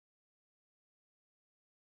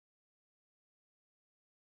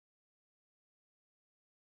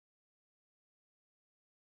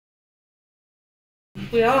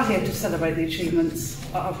We are here to celebrate the achievements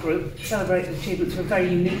of our group, celebrate the achievements of a very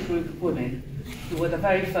unique group of women who were the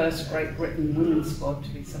very first Great Britain women's squad to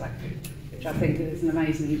be selected, which I think is an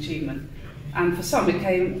amazing achievement. And for some it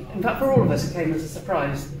came, in fact for all of us it came as a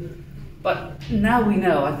surprise. But now we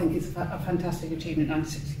know, I think it's a fantastic achievement in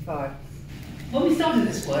 1965. When we started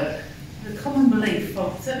this work, the common belief,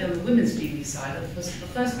 certainly on the women's GB side, that the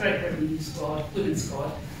first Great Britain squad, women's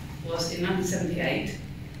squad, was in 1978.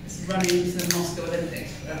 This is running into the Moscow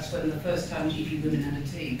Olympics. That's when the first time GB women had a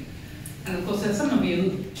team. And of course, there are some of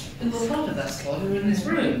you who were part of that squad who are in this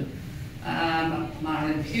room.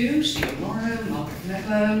 Marilyn Pugh, Sheila Morrow, Margaret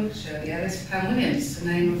Medlow, Shirley Ellis, Pam Williams, to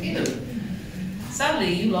name a few.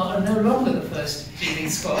 Sadly, you lot are no longer the first GB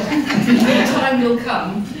squad. The time will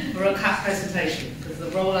come for a cap presentation, because the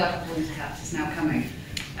rollout of women's caps is now coming.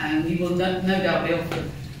 And you will no doubt be offered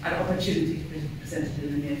an opportunity to be presented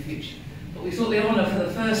in the near future. But we thought the honour for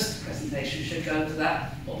the first presentation should go to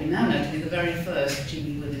that, what we now know to be the very first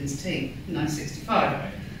GB women's team in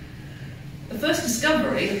 1965. The first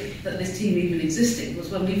discovery that this team even existed was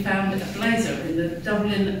when we found a blazer in the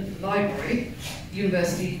Dublin Library,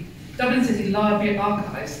 Dublin City Library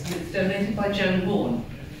Archives, and it's donated by Joan Vaughan,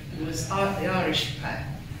 who was the Irish pair.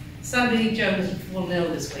 Sadly, Joan was fallen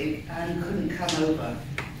ill this week and couldn't come over,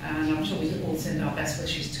 and I'm sure we all send our best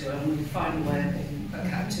wishes to her, and we'll find a way of getting a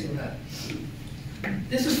cap to her.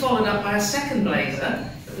 This was followed up by a second blazer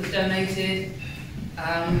that was donated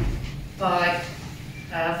by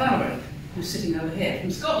Valerie, who's sitting over here,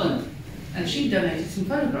 from Scotland, and she donated some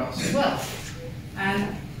photographs as well.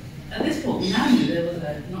 And at this point, we now knew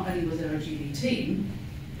not only was there a GB team,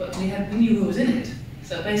 but we knew who was in it.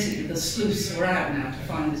 So basically, the sleuths were out now to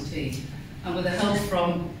find this team. And with the help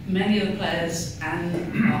from many of the players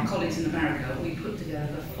and our colleagues in America, we put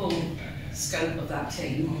together the full scope of that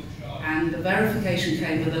team. And the verification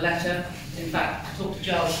came with a letter. In fact, I talked to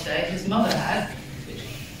Giles today, his mother had, which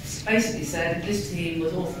basically said this team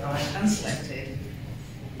was authorised and selected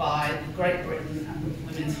by Great Britain and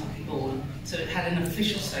the Women's Hockey Board. So it had an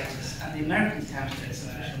official status, and the Americans counted it as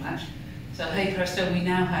an official match. So hey presto, we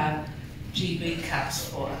now have GB caps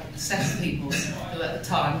for a set of people who at the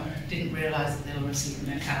time didn't realise that they were receiving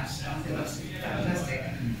their caps. So I think that's fantastic.